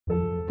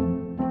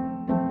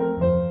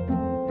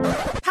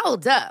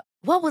Hold up.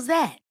 What was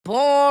that?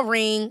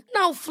 Boring.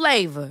 No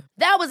flavor.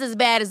 That was as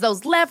bad as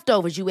those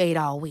leftovers you ate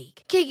all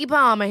week. Keke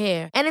Palmer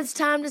here, and it's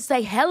time to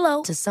say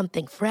hello to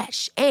something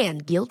fresh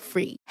and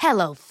guilt-free.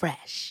 Hello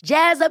Fresh.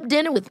 Jazz up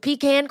dinner with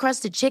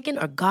pecan-crusted chicken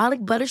or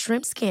garlic butter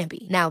shrimp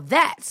scampi. Now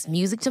that's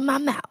music to my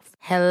mouth.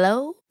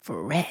 Hello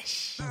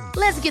Fresh.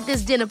 Let's get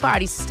this dinner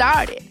party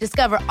started.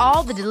 Discover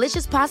all the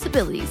delicious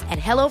possibilities at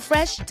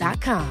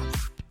hellofresh.com.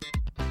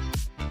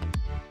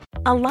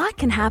 A lot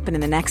can happen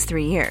in the next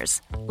 3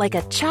 years. Like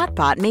a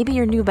chatbot may be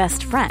your new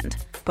best friend.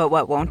 But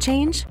what won't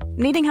change?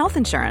 Needing health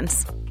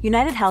insurance.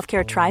 United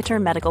Healthcare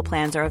Tri-Term Medical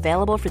Plans are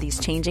available for these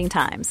changing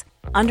times.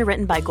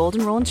 Underwritten by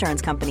Golden Rule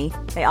Insurance Company,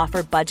 they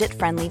offer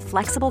budget-friendly,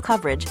 flexible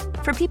coverage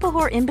for people who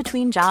are in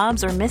between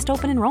jobs or missed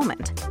open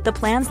enrollment. The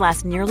plans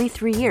last nearly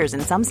 3 years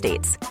in some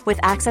states, with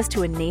access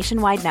to a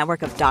nationwide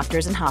network of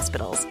doctors and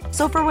hospitals.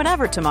 So for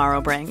whatever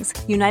tomorrow brings,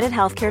 United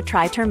Healthcare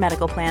Tri-Term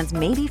Medical Plans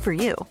may be for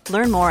you.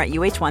 Learn more at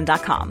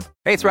uh1.com.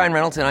 Hey, it's Ryan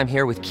Reynolds, and I'm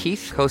here with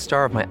Keith,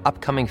 co-star of my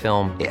upcoming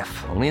film,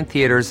 If, only in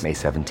theaters May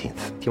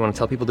 17th. Do you want to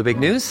tell people the big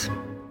news?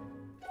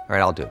 All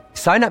right, I'll do it.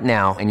 Sign up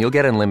now and you'll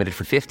get unlimited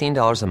for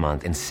 $15 a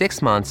month and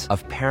 6 months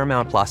of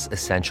Paramount Plus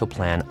Essential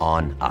Plan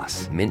on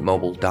us.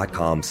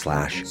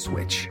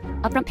 MintMobile.com/switch.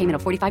 Upfront payment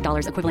of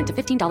 $45 equivalent to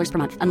 $15 per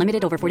month.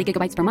 Unlimited over 40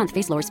 gigabytes per month.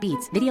 Face lower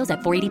speeds. Videos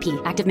at 480p.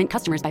 Active Mint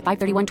customers by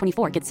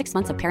 531.24 get 6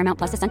 months of Paramount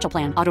Plus Essential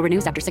Plan. Auto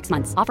renews after 6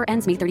 months. Offer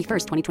ends May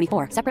 31st,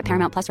 2024. Separate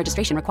Paramount Plus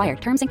registration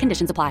required. Terms and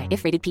conditions apply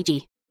if rated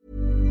PG.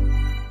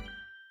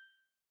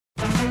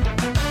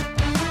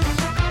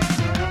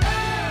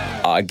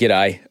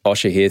 G'day,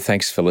 Osher here.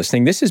 Thanks for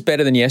listening. This is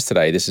Better Than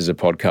Yesterday. This is a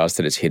podcast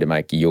that is here to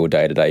make your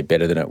day-to-day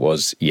better than it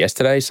was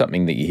yesterday,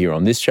 something that you hear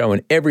on this show,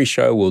 and every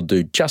show will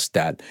do just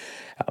that.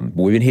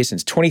 We've been here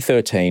since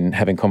 2013,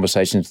 having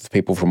conversations with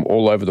people from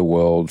all over the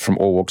world, from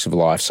all walks of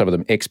life, some of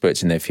them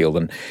experts in their field,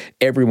 and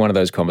every one of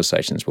those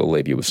conversations will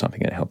leave you with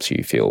something that helps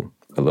you feel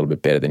a little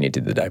bit better than you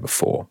did the day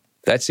before.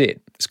 That's it.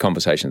 It's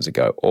conversations that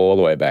go all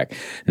the way back.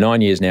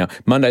 9 years now.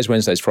 Mondays,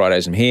 Wednesdays,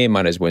 Fridays, I'm here.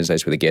 Mondays,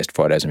 Wednesdays with a guest.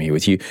 Fridays, I'm here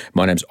with you.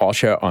 My name's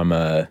Osher. I'm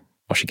Osher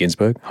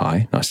Günsberg.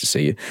 Hi, nice to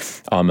see you.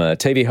 I'm a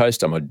TV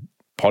host. I'm a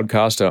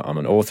podcaster. I'm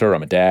an author.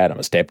 I'm a dad. I'm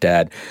a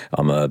stepdad.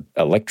 I'm an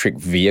electric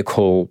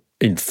vehicle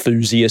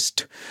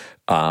enthusiast.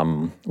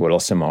 What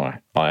else am I?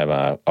 I'm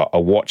a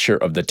watcher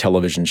of the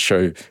television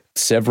show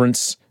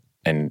Severance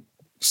and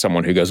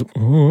someone who goes,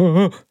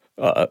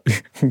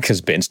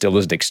 because Ben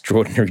Stiller's an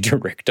extraordinary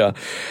director.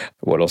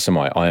 What else am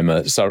I? I'm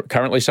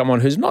currently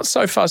someone who's not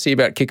so fussy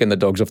about kicking the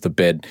dogs off the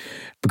bed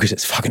because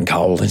it's fucking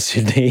cold in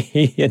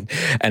Sydney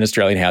and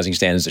Australian housing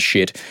standards are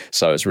shit.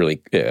 So it's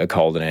really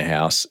cold in our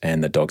house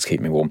and the dogs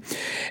keep me warm.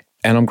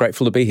 And I'm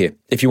grateful to be here.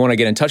 If you want to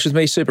get in touch with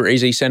me, super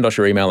easy. Send us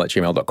your email at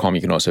gmail.com.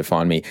 You can also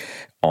find me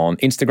on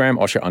Instagram,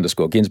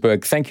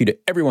 Osher_Günsberg. Thank you to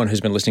everyone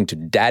who's been listening to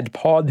Dad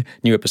Pod.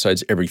 New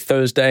episodes every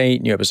Thursday.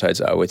 New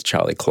episodes are with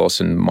Charlie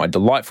Clausen, my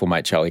delightful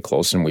mate Charlie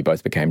Clausen. We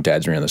both became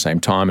dads around the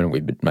same time, and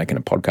we've been making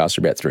a podcast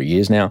for about 3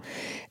 years now.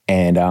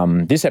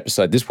 And this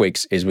episode, this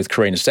week's, is with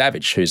Karina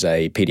Savage, who's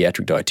a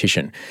pediatric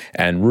dietitian,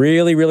 and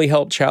really, really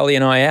helped Charlie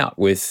and I out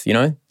with,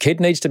 kid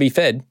needs to be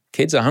fed.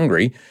 Kids are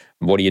hungry.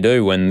 What do you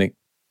do when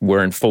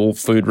we're in full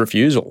food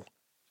refusal?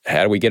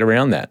 How do we get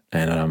around that?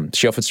 And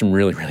she offered some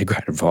really, really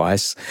great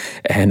advice,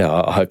 and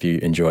I hope you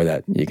enjoy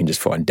that. You can just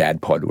find Dad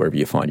Pod wherever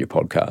you find your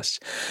podcasts.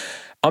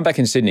 I'm back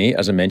in Sydney,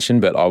 as I mentioned,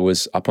 but I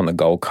was up on the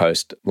Gold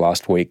Coast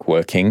last week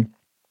working,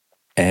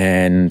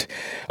 and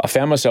I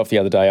found myself the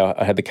other day,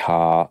 I had the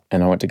car,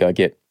 and I went to go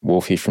get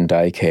Wolfie from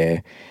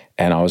daycare,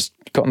 and I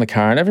got in the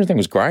car and everything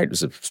was great. It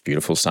was a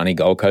beautiful sunny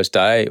Gold Coast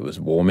day. It was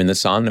warm in the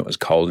sun. It was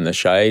cold in the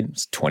shade. It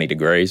was 20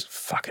 degrees.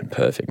 Fucking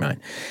perfect, mate.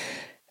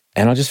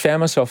 And I just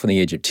found myself on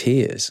the edge of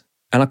tears,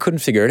 and I couldn't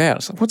figure it out. I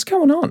was like, what's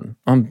going on?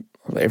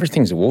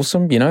 Everything's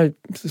awesome,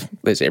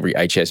 There's every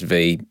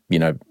HSV,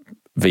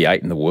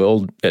 V8 in the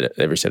world, at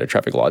every set of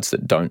traffic lights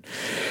that don't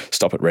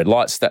stop at red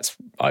lights. That's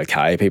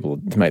okay. People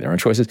make their own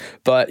choices.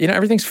 But,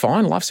 everything's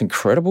fine. Life's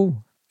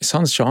incredible. The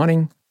sun's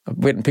shining. I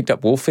went and picked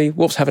up Wolfie.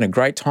 Wolf's having a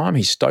great time.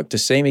 He's stoked to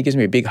see me. He gives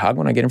me a big hug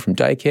when I get him from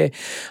daycare.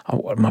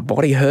 My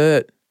body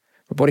hurt.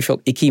 My body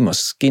felt icky. My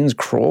skin's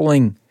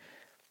crawling.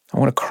 I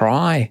want to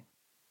cry.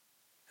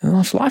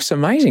 Life's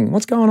amazing.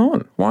 What's going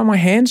on? Why are my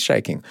hands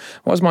shaking?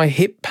 Why is my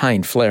hip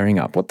pain flaring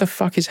up? What the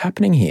fuck is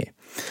happening here?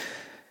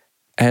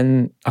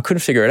 And I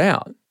couldn't figure it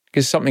out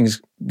because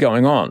something's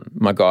going on.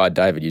 My guy,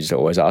 David, used to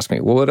always ask me,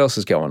 well, what else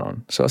is going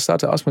on? So I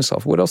started to ask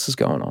myself, what else is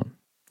going on?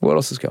 What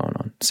else is going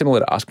on?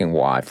 Similar to asking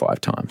why 5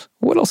 times.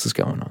 What else is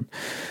going on?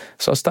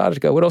 So I started to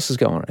go, what else is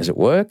going on? Is it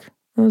work?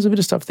 Well, there's a bit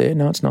of stuff there.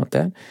 No, it's not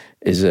that.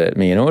 Is it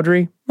me and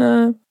Audrey?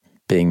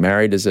 Being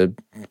married is a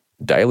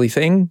daily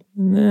thing?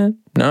 No,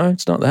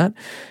 it's not that.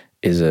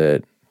 Is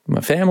it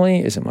my family?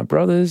 Is it my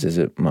brothers? Is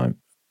it my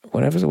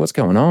whatever? What's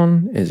going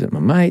on? Is it my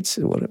mates?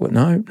 What?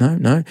 No.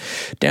 Down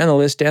the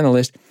list. And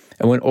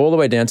went all the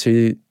way down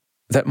to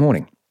that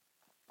morning.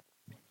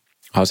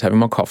 I was having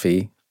my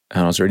coffee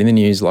and I was reading the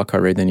news like I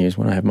read the news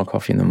when I have my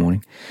coffee in the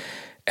morning.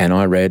 And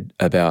I read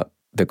about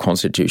the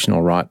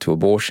constitutional right to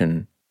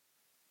abortion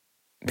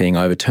being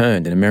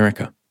overturned in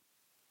America.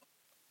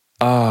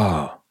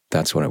 Oh,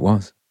 that's what it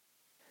was.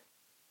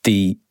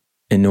 The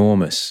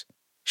enormous,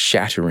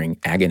 shattering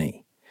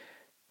agony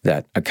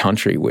that a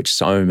country which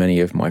so many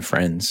of my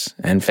friends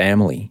and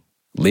family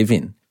live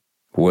in,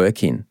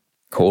 work in,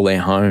 call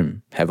their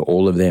home, have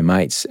all of their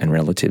mates and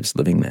relatives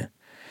living there,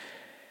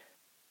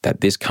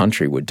 that this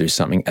country would do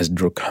something as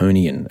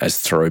draconian as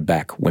throw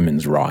back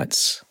women's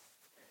rights.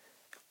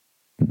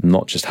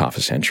 Not just half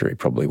a century,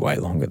 probably way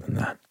longer than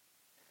that.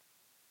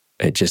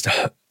 It just,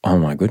 oh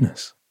my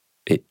goodness.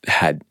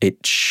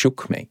 It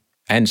shook me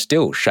and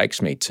still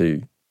shakes me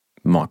to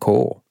my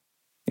core.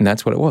 And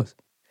that's what it was.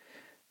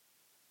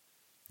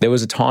 There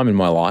was a time in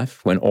my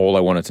life when all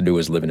I wanted to do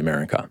was live in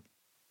America.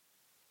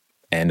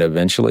 And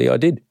eventually I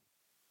did.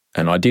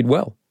 And I did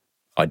well.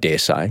 I dare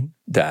say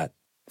that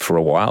for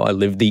a while I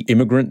lived the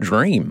immigrant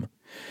dream.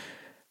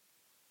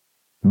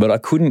 But I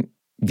couldn't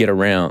get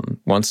around.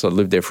 Once I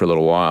lived there for a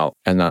little while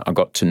and I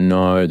got to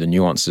know the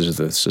nuances of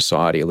the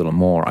society a little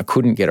more, I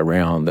couldn't get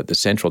around that the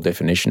central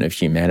definition of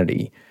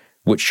humanity,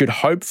 which should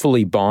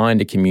hopefully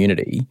bind a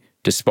community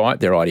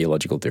despite their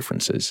ideological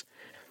differences,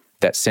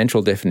 that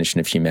central definition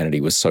of humanity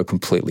was so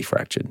completely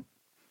fractured.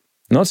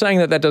 I'm not saying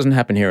that that doesn't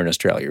happen here in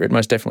Australia. It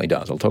most definitely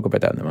does. I'll talk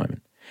about that in a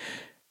moment.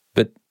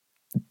 But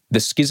the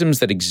schisms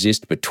that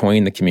exist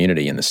between the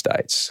community and the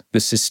states, the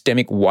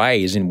systemic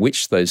ways in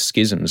which those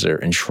schisms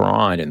are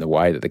enshrined in the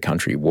way that the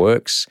country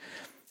works,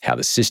 how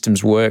the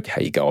systems work,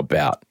 how you go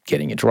about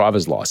getting a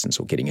driver's license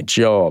or getting a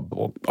job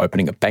or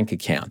opening a bank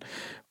account,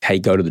 how you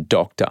go to the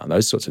doctor,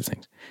 those sorts of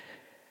things.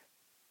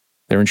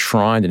 They're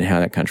enshrined in how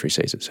that country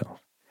sees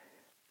itself.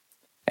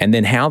 And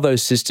then how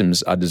those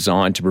systems are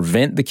designed to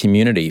prevent the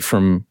community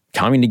from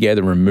coming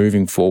together and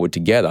moving forward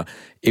together,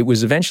 it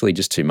was eventually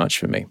just too much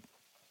for me.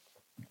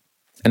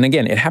 And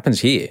again, it happens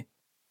here.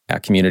 Our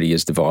community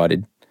is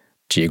divided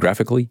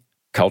geographically,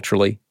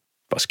 culturally,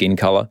 by skin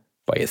colour,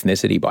 by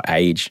ethnicity, by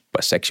age,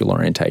 by sexual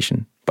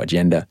orientation, by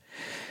gender.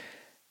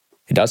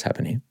 It does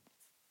happen here,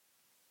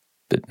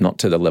 but not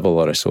to the level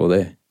that I saw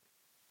there.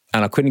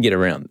 And I couldn't get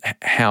around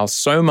how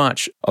so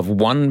much of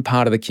one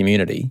part of the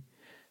community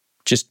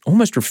just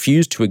almost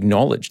refused to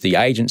acknowledge the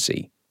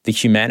agency, the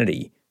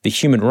humanity, the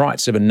human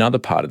rights of another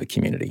part of the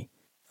community,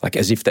 like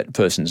as if that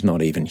person's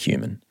not even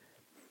human.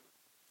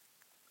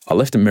 I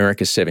left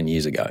America 7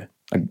 years ago,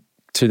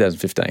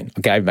 2015.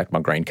 I gave back my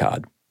green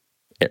card.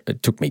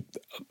 It took me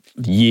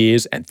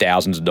years and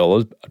thousands of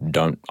dollars.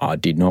 I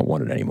did not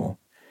want it anymore.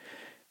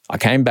 I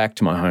came back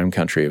to my home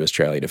country of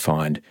Australia to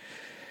find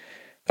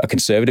a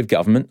conservative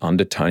government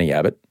under Tony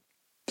Abbott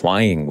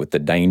playing with the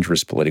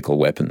dangerous political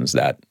weapons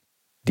that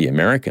the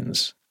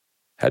Americans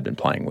had been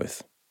playing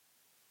with,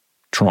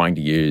 trying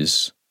to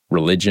use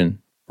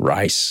religion,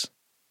 race,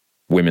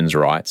 women's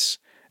rights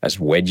as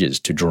wedges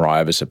to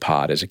drive us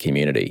apart as a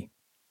community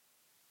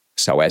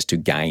so as to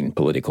gain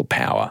political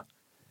power.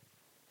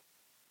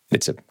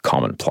 It's a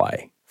common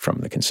play from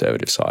the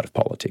conservative side of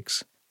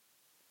politics.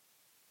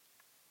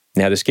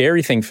 Now, the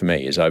scary thing for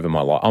me is over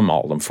my life, I'm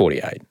old, I'm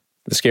 48.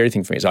 The scary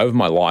thing for me is over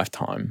my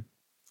lifetime,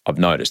 I've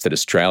noticed that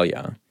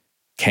Australia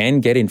can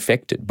get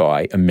infected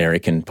by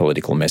American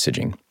political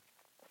messaging.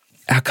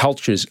 Our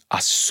cultures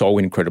are so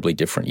incredibly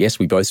different. Yes,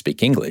 we both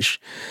speak English,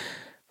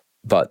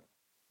 but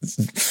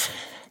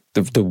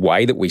the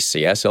way that we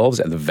see ourselves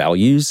and the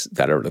values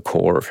that are at the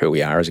core of who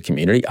we are as a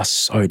community are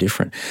so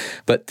different.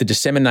 But the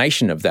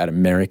dissemination of that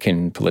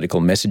American political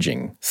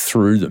messaging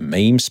through the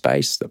meme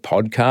space, the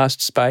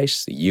podcast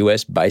space, the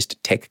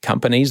US-based tech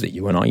companies that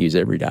you and I use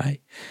every day,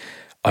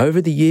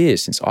 over the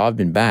years since I've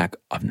been back,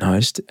 I've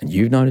noticed, and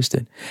you've noticed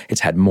it,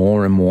 it's had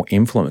more and more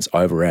influence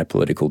over our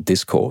political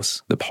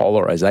discourse, the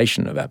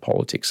polarisation of our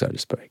politics, so to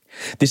speak.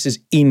 This is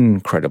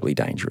incredibly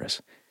dangerous.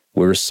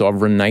 We're a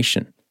sovereign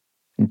nation.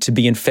 And to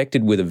be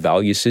infected with a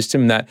value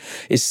system that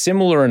is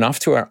similar enough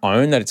to our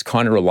own that it's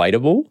kind of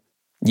relatable,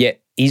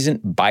 yet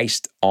isn't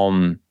based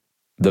on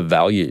the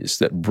values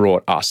that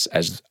brought us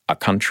as a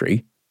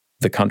country,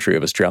 the country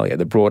of Australia,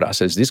 that brought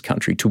us as this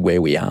country to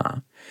where we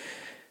are.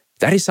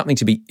 That is something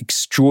to be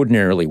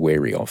extraordinarily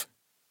wary of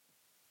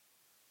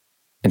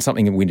and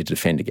something that we need to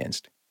defend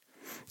against.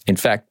 In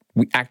fact,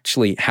 we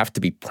actually have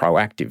to be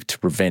proactive to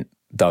prevent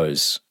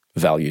those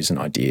values and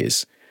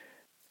ideas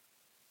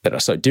that are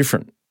so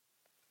different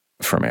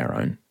from our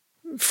own,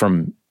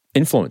 from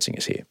influencing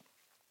us here.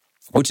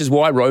 Which is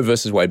why Roe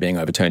versus Wade being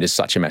overturned is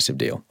such a massive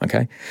deal,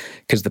 okay?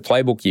 Because the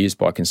playbook used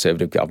by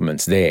conservative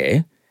governments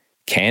there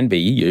can be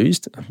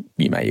used,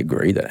 you may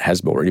agree that it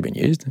has already been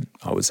used,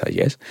 I would say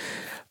yes,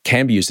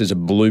 can be used as a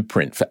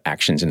blueprint for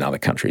actions in other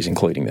countries,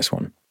 including this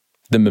one.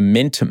 The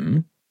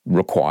momentum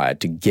required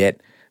to get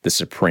the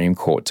Supreme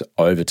Court to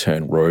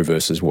overturn Roe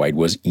versus Wade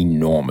was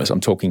enormous. I'm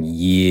talking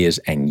years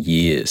and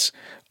years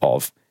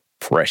of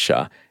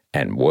pressure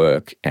and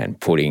work and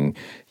putting,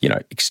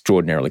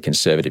 extraordinarily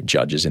conservative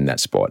judges in that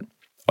spot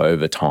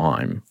over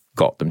time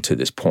got them to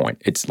this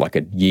point. It's like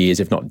a years,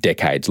 if not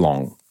decades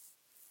long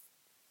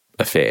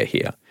affair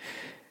here.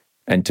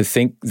 And to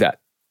think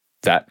that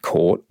that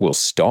court will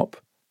stop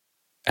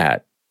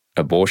at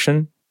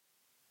abortion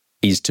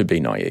is to be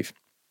naive.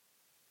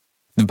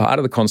 The part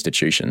of the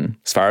Constitution,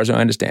 as far as I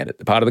understand it,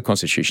 the part of the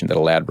Constitution that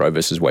allowed Roe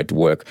versus Wade to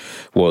work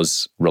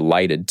was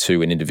related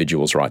to an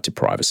individual's right to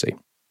privacy.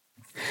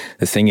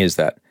 The thing is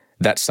that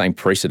that same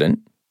precedent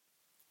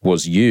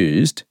was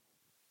used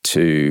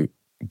to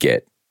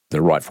get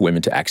the right for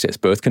women to access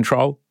birth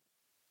control,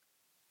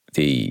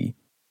 the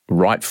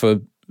right for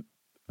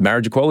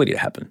marriage equality to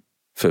happen,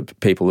 for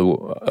people who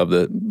are of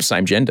the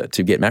same gender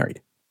to get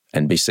married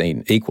and be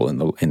seen equal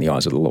in the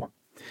eyes of the law.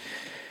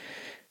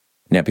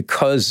 Now,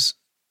 because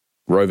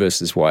Roe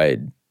versus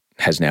Wade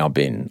has now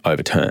been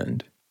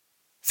overturned,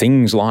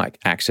 things like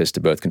access to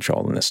birth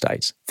control in the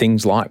States,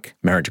 things like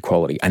marriage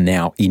equality are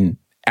now in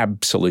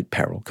absolute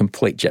peril,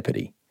 complete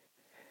jeopardy.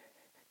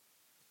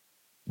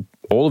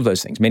 All of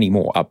those things, many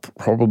more, are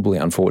probably,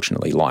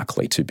 unfortunately,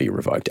 likely to be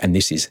revoked. And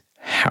this is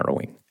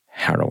harrowing,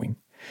 harrowing.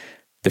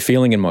 The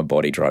feeling in my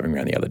body driving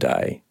around the other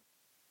day,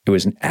 it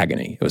was an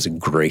agony. It was a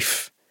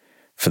grief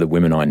for the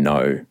women I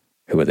know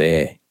who are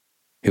there,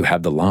 who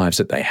have the lives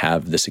that they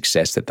have, the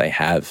success that they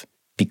have,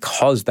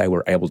 because they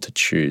were able to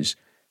choose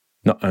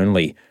not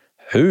only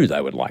who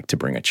they would like to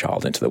bring a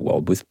child into the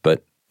world with,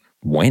 but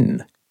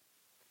when.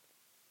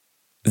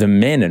 The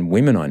men and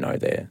women I know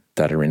there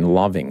that are in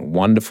loving,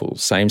 wonderful,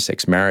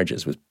 same-sex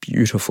marriages with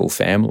beautiful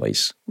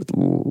families, with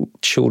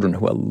children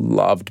who are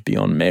loved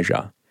beyond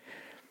measure,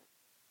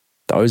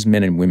 those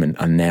men and women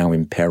are now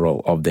in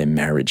peril of their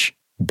marriage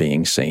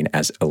being seen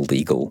as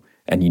illegal.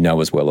 And you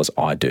know as well as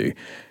I do,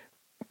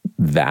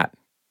 that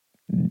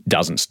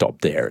doesn't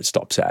stop there. It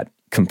stops at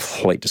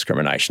complete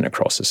discrimination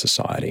across the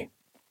society.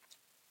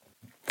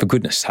 For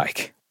goodness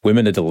sake,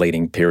 women are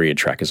deleting period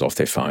trackers off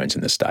their phones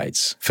in the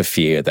States for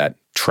fear that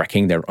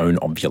tracking their own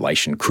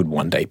ovulation could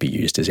one day be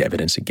used as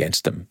evidence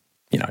against them.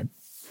 You know,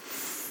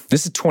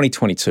 this is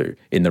 2022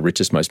 in the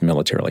richest, most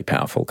militarily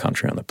powerful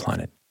country on the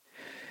planet.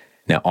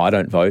 Now, I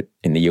don't vote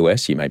in the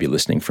US. You may be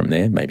listening from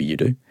there. Maybe you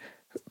do.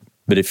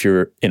 But if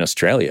you're in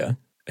Australia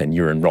and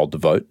you're enrolled to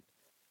vote,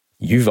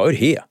 you vote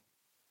here.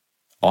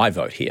 I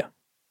vote here.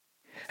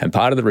 And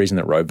part of the reason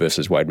that Roe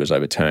versus Wade was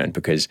overturned,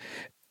 because,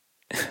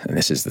 and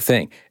this is the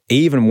thing,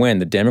 even when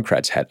the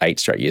Democrats had 8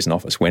 straight years in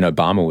office, when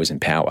Obama was in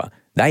power,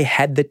 they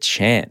had the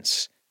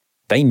chance.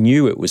 They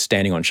knew it was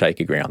standing on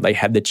shaky ground. They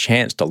had the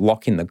chance to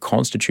lock in the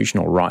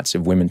constitutional rights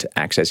of women to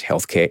access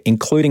healthcare,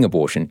 including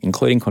abortion,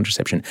 including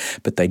contraception,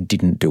 but they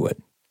didn't do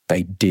it.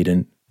 They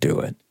didn't do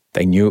it.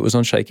 They knew it was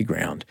on shaky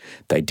ground.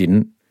 They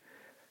didn't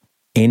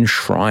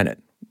enshrine it,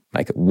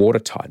 make it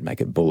watertight,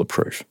 make it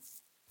bulletproof.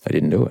 They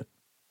didn't do it.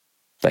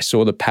 They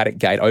saw the paddock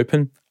gate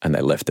open and they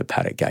left the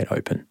paddock gate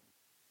open.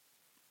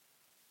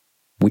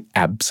 We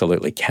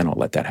absolutely cannot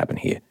let that happen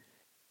here.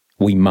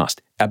 We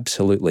must,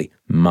 absolutely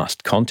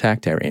must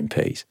contact our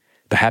MPs,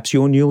 perhaps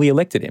your newly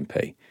elected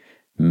MP.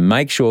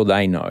 Make sure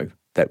they know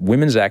that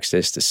women's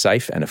access to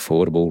safe and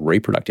affordable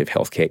reproductive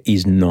healthcare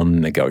is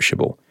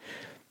non-negotiable.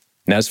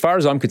 Now, as far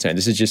as I'm concerned,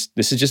 this is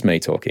just me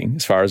talking.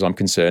 As far as I'm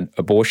concerned,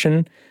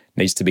 abortion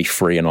needs to be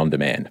free and on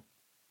demand.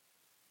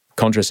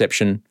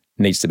 Contraception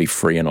needs to be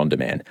free and on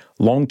demand.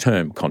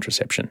 Long-term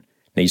contraception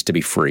needs to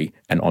be free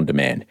and on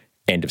demand.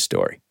 End of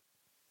story.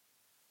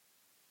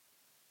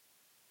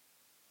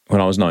 When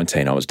I was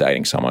 19, I was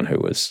dating someone who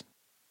was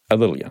a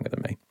little younger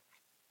than me.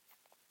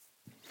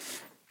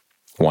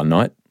 One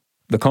night,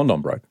 the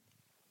condom broke.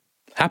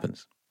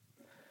 Happens.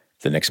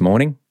 The next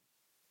morning,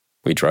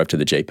 we drove to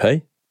the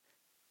GP.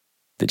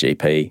 The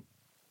GP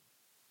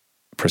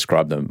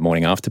prescribed the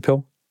morning after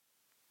pill.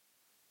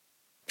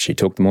 She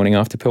took the morning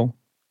after pill.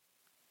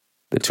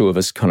 The two of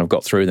us kind of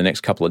got through the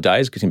next couple of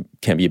days because it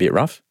can be a bit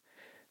rough.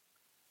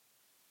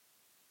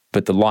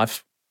 But the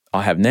life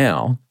I have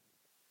now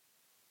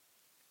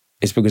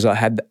is because I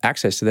had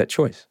access to that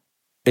choice.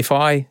 If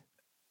I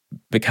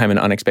became an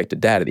unexpected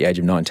dad at the age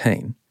of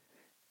 19,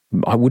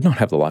 I would not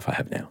have the life I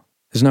have now.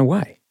 There's no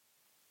way.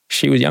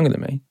 She was younger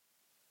than me.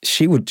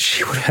 She would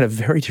have had a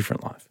very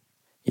different life,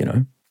 you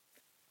know?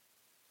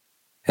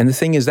 And the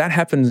thing is, that's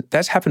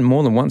happened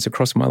more than once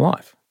across my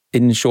life,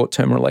 in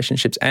short-term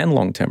relationships and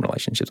long-term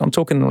relationships. I'm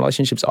talking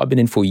relationships I've been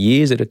in for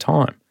years at a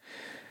time.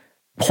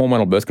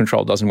 Hormonal birth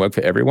control doesn't work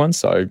for everyone,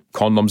 so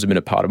condoms have been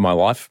a part of my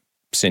life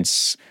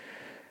since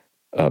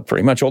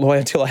pretty much all the way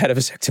until I had a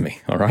vasectomy,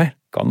 all right?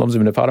 Condoms have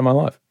been a part of my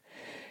life.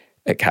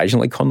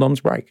 Occasionally,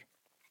 condoms break.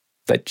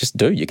 They just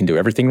do. You can do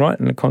everything right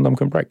and a condom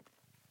can break.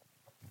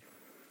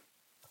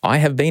 I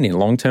have been in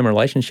long-term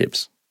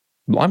relationships.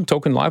 I've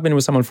been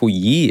with someone for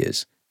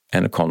years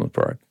and a condom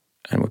broke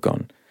and we've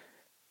gone,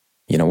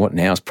 you know what,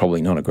 now is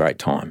probably not a great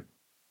time.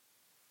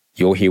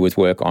 You're here with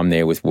work, I'm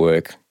there with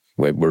work,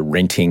 we're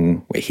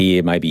renting, we're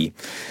here, maybe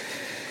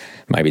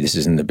this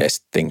isn't the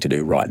best thing to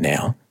do right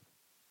now.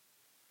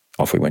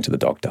 Off we went to the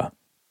doctor.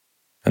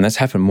 And that's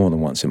happened more than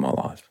once in my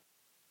life.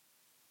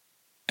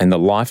 And the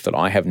life that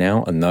I have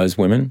now and those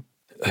women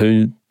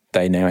who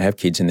they now have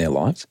kids in their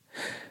lives,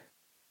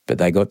 but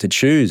they got to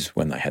choose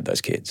when they had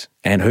those kids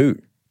and who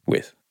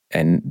with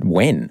and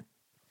when.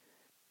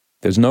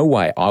 There's no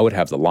way I would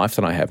have the life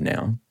that I have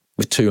now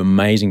with 2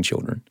 amazing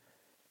children,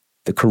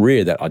 the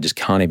career that I just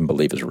can't even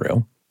believe is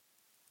real,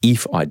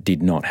 if I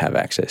did not have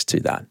access to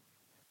that.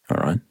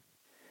 all right?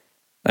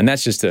 And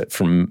that's just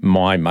from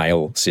my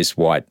male, cis,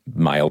 white,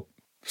 male,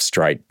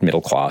 straight,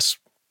 middle class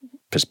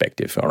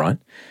perspective, all right?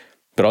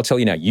 But I'll tell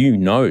you now,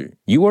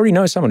 you already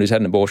know someone who's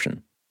had an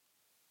abortion.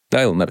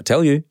 They'll never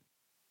tell you,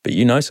 but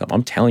you know someone.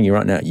 I'm telling you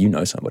right now, you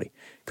know somebody.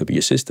 Could be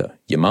your sister,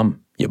 your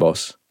mum, your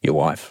boss, your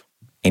wife,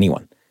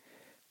 anyone.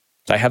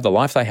 They have the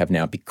life they have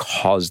now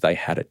because they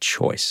had a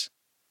choice.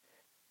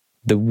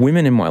 The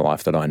women in my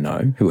life that I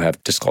know who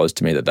have disclosed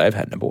to me that they've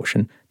had an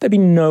abortion, they'd be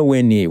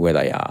nowhere near where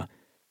they are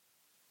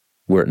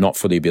were it not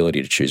for the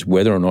ability to choose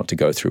whether or not to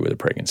go through with a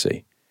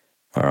pregnancy.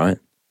 All right?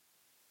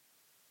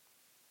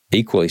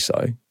 Equally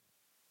so,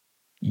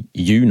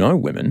 you know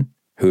women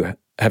who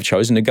have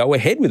chosen to go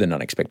ahead with an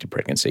unexpected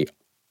pregnancy.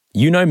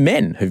 You know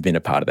men who've been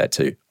a part of that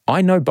too.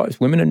 I know both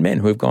women and men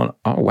who have gone,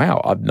 oh,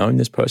 wow, I've known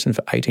this person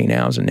for 18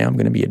 hours and now I'm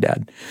going to be a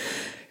dad.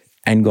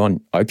 And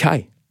gone,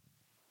 okay.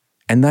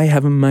 And they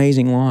have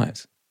amazing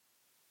lives,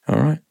 all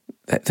right?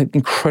 They're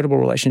incredible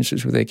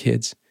relationships with their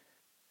kids.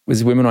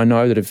 There's women I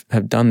know that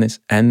have done this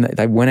and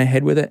they went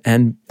ahead with it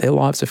and their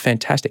lives are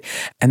fantastic.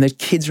 And their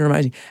kids are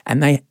amazing.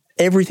 And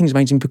everything's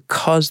amazing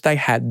because they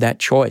had that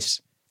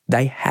choice.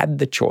 They had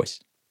the choice.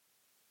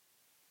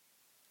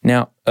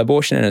 Now,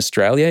 abortion in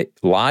Australia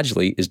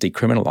largely is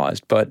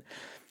decriminalised, but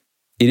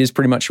it is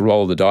pretty much a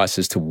roll of the dice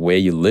as to where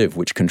you live,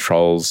 which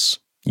controls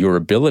your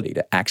ability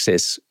to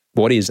access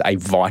what is a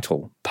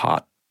vital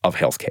part of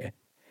healthcare.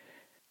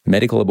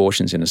 Medical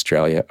abortions in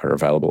Australia are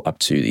available up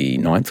to the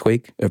 9th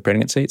week of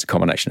pregnancy. It's a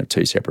combination of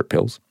 2 separate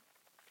pills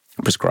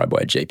prescribed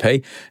by a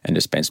GP and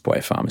dispensed by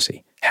a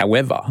pharmacy.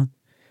 However,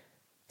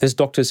 there's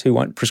doctors who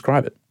won't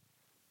prescribe it.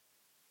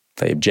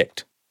 They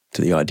object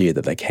to the idea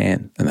that they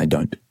can and they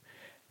don't.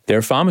 There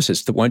are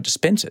pharmacists that won't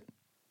dispense it.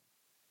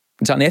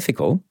 It's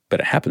unethical, but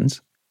it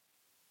happens.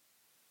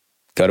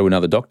 Go to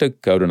another doctor,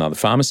 go to another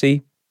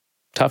pharmacy.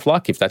 Tough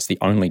luck if that's the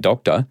only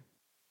doctor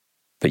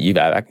that you've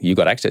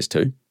got access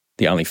to,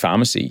 the only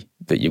pharmacy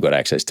that you've got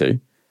access to.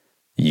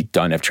 You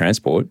don't have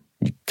transport.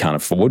 You can't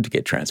afford to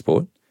get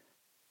transport.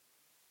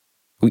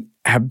 We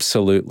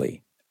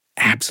absolutely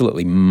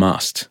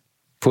must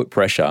put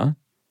pressure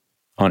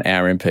on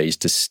our MPs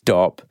to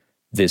stop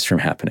this from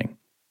happening.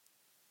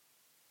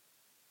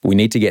 We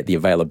need to get the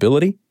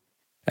availability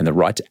and the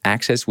right to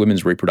access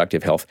women's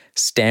reproductive health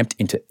stamped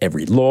into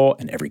every law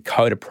and every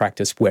code of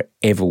practice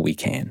wherever we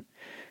can.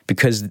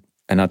 Because,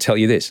 and I'll tell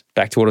you this,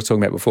 back to what I was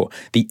talking about before,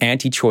 the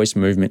anti-choice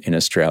movement in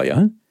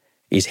Australia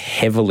is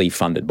heavily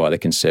funded by the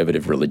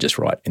conservative religious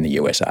right in the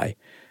USA.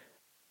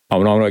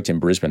 When I worked in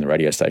Brisbane, the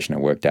radio station I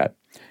worked at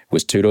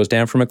was 2 doors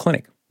down from a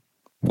clinic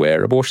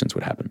where abortions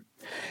would happen.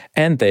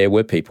 And there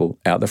were people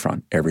out the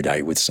front every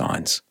day with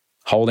signs,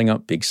 holding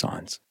up big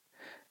signs.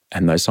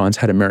 And those signs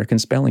had American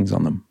spellings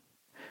on them.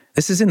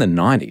 This is in the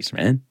 90s,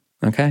 man,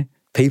 okay?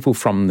 People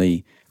from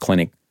the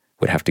clinic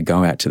would have to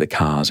go out to the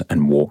cars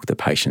and walk the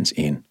patients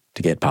in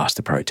to get past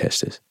the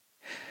protesters.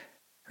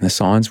 And the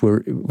signs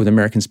were with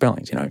American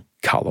spellings,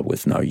 colour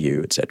with no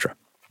U, etc.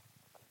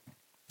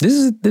 This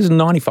is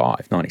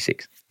 95,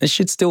 96. This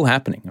shit's still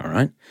happening, all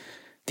right?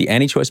 The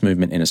anti-choice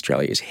movement in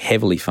Australia is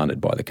heavily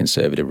funded by the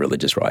conservative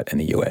religious right in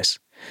the US.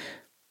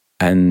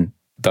 And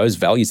those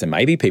values, there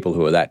may be people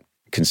who are that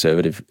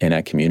conservative in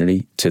our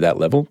community to that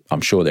level.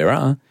 I'm sure there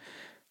are,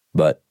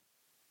 but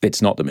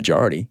it's not the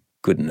majority.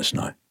 Goodness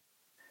no.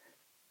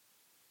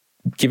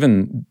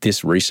 Given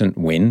this recent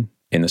win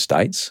in the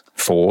States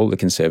for the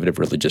conservative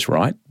religious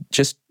right,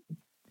 just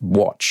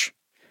watch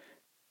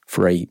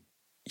for a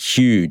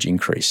huge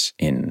increase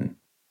in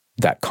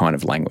that kind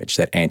of language,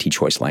 that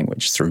anti-choice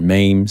language, through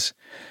memes,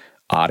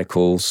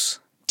 articles,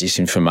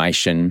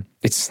 disinformation.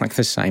 It's like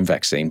the same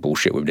vaccine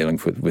bullshit we've been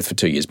dealing with for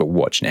 2 years, but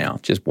watch now.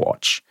 Just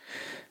watch.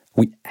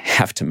 We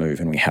have to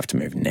move, and we have to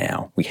move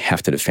now. We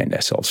have to defend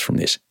ourselves from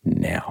this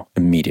now,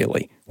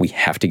 immediately. We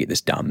have to get this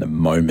done the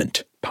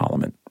moment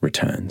Parliament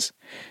returns.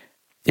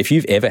 If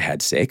you've ever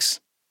had sex,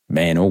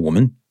 man or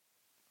woman,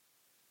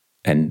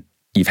 and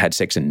you've had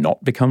sex and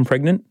not become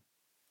pregnant,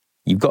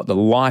 you've got the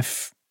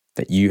life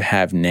that you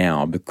have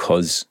now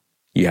because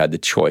you had the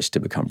choice to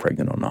become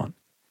pregnant or not,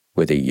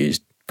 whether you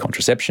used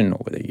contraception or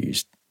whether you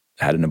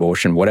had an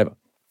abortion, whatever.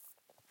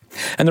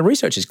 And the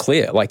research is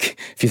clear. Like,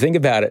 if you think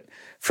about it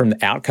from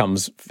the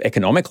outcomes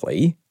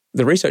economically,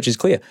 the research is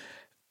clear.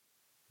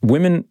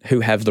 Women who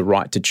have the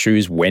right to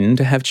choose when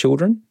to have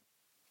children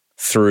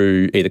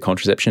through either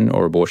contraception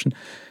or abortion,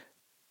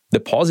 the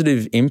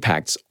positive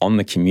impacts on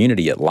the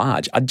community at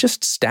large are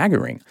just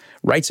staggering.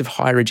 Rates of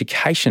higher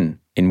education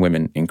in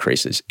women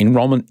increases.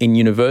 Enrollment in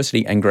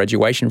university and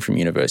graduation from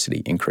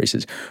university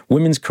increases.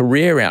 Women's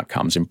career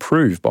outcomes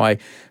improve by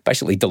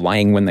basically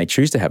delaying when they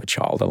choose to have a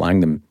child,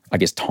 allowing them,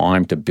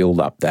 time to build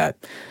up that,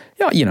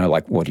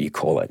 like, what do you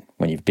call it?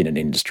 When you've been in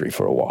industry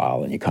for a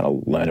while and you kind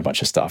of learn a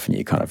bunch of stuff and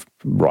you kind of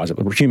rise up,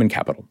 human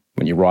capital,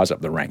 when you rise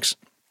up the ranks.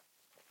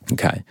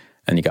 Okay.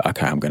 And you go,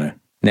 okay,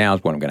 now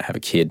is when I'm going to have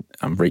a kid.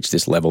 I've reached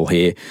this level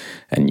here,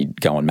 and you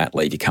go on mat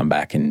leave, you come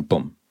back and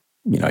boom,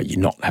 you're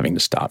not having to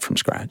start from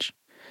scratch.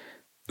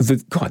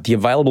 The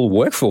available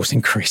workforce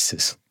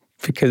increases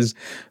because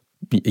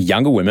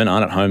younger women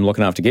aren't at home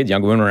looking after kids.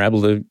 Younger women are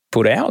able to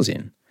put hours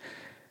in.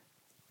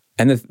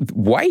 And the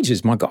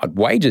wages, my God,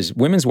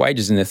 women's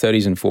wages in their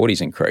 30s and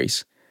 40s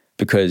increase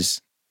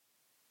because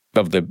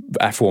of the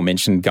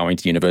aforementioned going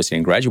to university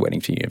and graduating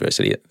to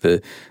university.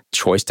 The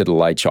choice to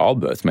delay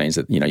childbirth means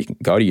that, you can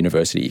go to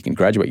university, you can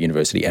graduate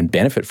university and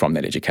benefit from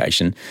that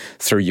education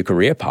through your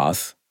career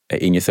path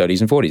in your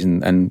 30s and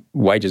 40s, and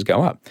wages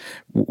go up.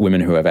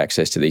 Women who have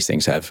access to these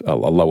things have a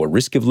lower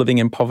risk of living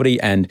in poverty,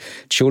 and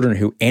children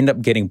who end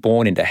up getting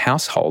born into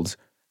households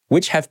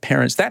which have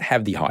parents that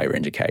have the higher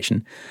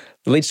education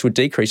leads to a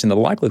decrease in the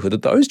likelihood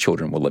that those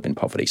children will live in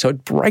poverty. So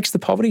it breaks the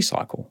poverty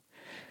cycle.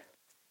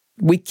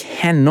 We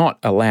cannot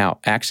allow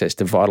access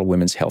to vital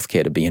women's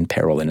healthcare to be in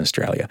peril in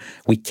Australia.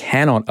 We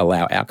cannot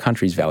allow our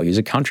country's values,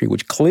 a country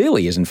which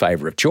clearly is in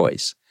favour of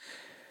choice,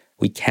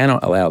 we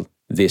cannot allow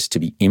this to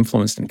be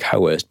influenced and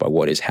coerced by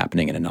what is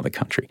happening in another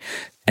country.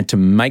 And to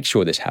make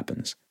sure this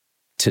happens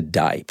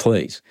today,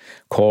 please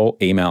call,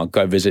 email,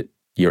 go visit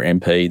your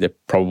MP. They're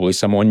probably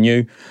someone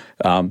new.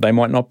 They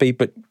might not be,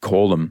 but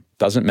call them.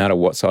 Doesn't matter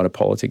what side of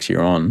politics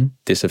you're on,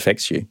 this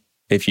affects you.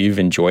 If you've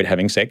enjoyed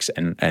having sex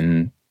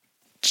and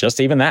just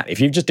even that, if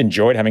you've just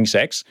enjoyed having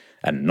sex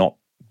and not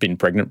been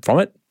pregnant from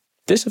it,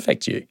 this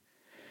affects you.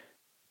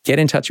 Get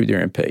in touch with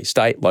your MP,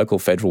 state, local,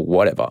 federal,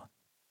 whatever.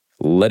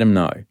 Let them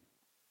know.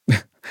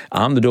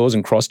 Arm the doors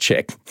and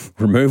cross-check.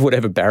 Remove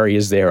whatever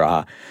barriers there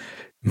are.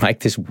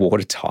 Make this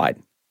watertight.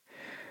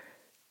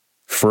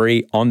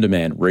 Free,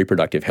 on-demand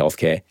reproductive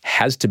healthcare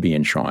has to be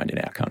enshrined in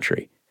our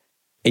country.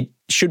 It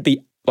should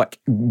be like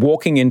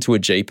walking into a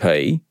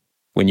GP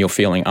when you're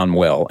feeling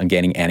unwell and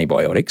getting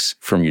antibiotics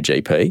from your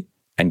GP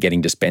and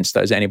getting dispensed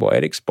those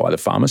antibiotics by the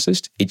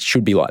pharmacist. It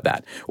should be like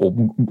that. Or,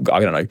 I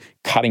don't know,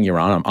 cutting your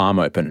arm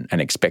open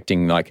and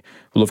expecting like,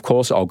 well, of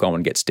course I'll go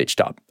and get stitched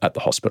up at the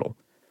hospital.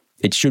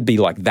 It should be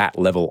like that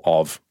level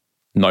of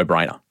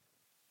no-brainer.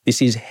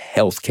 This is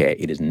healthcare.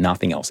 It is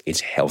nothing else.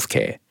 It's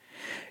healthcare.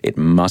 It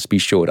must be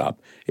shored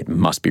up. It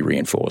must be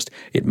reinforced.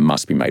 It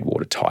must be made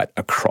watertight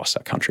across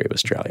our country of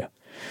Australia.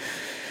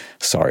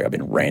 Sorry, I've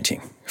been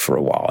ranting for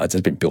a while. It's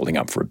been building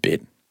up for a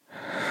bit.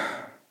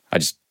 I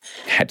just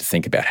had to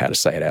think about how to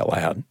say it out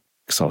loud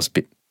because I was a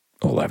bit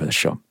all over the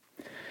shop.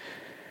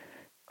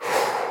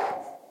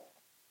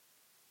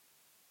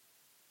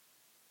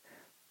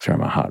 Sorry,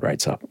 my heart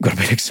rate's up. Got a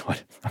bit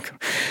excited.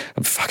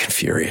 I'm fucking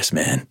furious,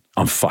 man.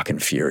 I'm fucking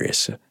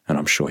furious, and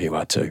I'm sure you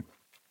are too.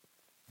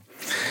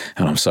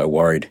 And I'm so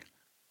worried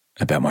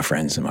about my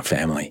friends and my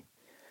family.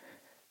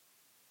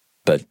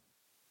 But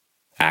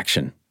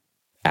action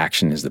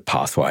is the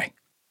pathway.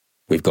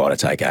 We've got to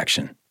take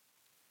action.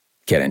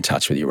 Get in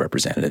touch with your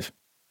representative.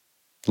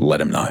 Let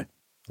them know.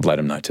 Let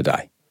them know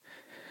today.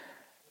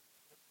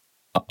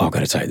 I've got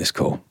to take this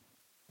call.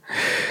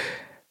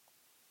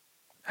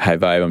 Hey,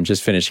 babe, I'm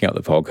just finishing up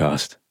the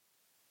podcast.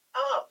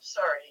 Oh,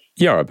 sorry.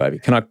 Yeah, all right, baby.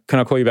 Can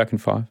I call you back in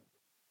 5?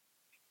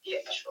 Yeah,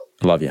 sure.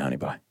 Love you, honey.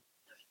 Bye.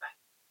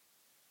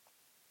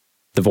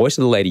 The voice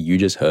of the lady you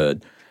just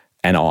heard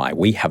and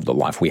we have the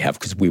life we have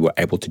because we were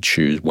able to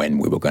choose when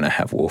we were going to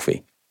have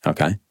Wolfie,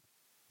 okay?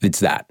 It's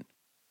that.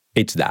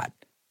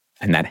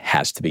 And that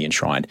has to be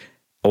enshrined.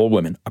 All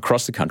women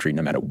across the country,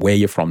 no matter where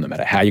you're from, no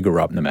matter how you grew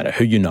up, no matter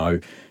who you know,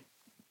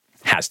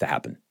 has to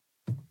happen.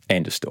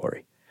 End of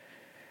story.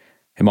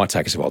 It might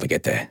take us a while to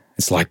get there.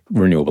 It's like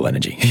renewable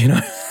energy,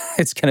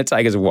 It's going to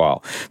take us a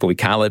while, but we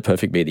can't let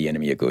perfect be the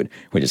enemy of good.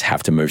 We just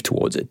have to move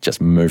towards it. Just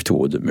move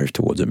towards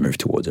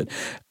it.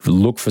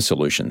 Look for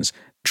solutions.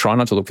 Try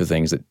not to look for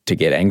things to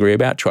get angry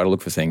about. Try to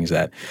look for things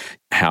that,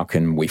 how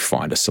can we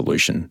find a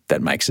solution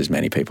that makes as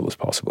many people as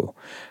possible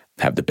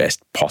have the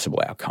best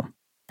possible outcome?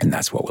 And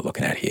that's what we're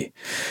looking at here.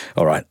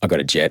 All right, I got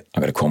a jet. I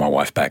got to call my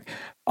wife back.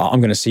 I'm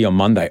going to see you on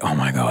Monday. Oh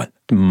my God.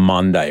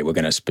 Monday, we're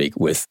going to speak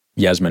with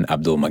Yasmin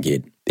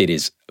Abdul-Magid. It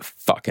is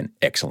fucking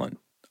excellent.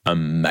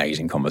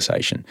 Amazing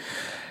conversation.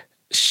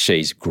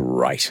 She's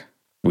great.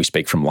 We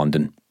speak from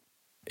London.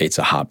 It's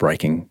a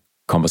heartbreaking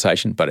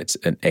conversation, but it's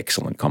an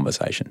excellent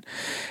conversation.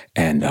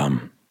 And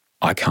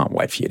I can't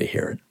wait for you to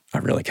hear it. I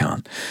really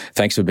can't.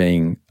 Thanks for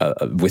being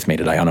with me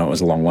today. I know it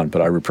was a long one,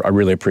 but I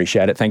really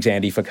appreciate it. Thanks,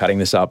 Andy, for cutting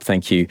this up.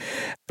 Thank you,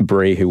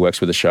 Bree, who works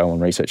with the show on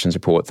research and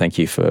support. Thank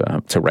you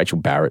to Rachel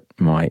Barrett,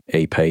 my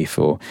EP,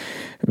 for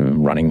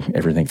running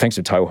everything. Thanks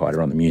to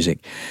Towhider on the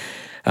music.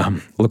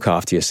 Look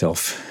after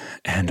yourself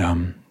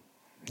and,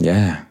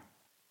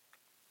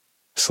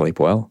 sleep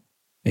well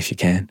if you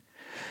can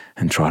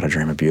and try to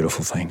dream of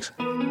beautiful things.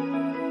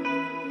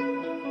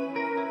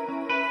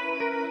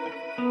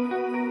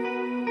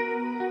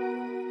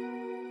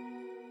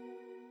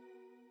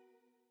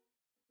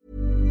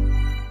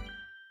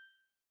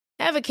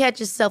 Ever catch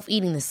yourself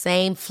eating the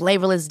same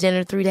flavorless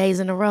dinner 3 days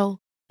in a row?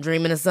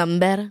 Dreaming of something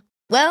better?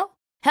 Well,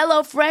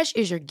 HelloFresh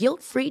is your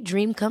guilt-free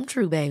dream come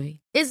true, baby.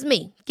 It's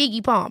me,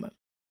 Keke Palmer.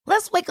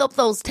 Let's wake up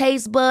those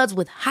taste buds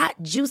with hot,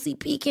 juicy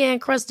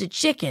pecan-crusted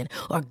chicken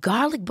or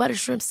garlic butter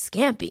shrimp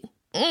scampi.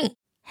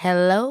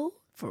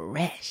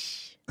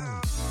 HelloFresh.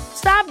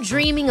 Stop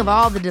dreaming of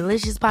all the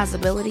delicious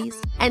possibilities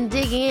and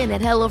dig in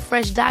at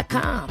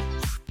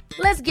HelloFresh.com.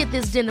 Let's get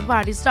this dinner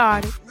party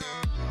started.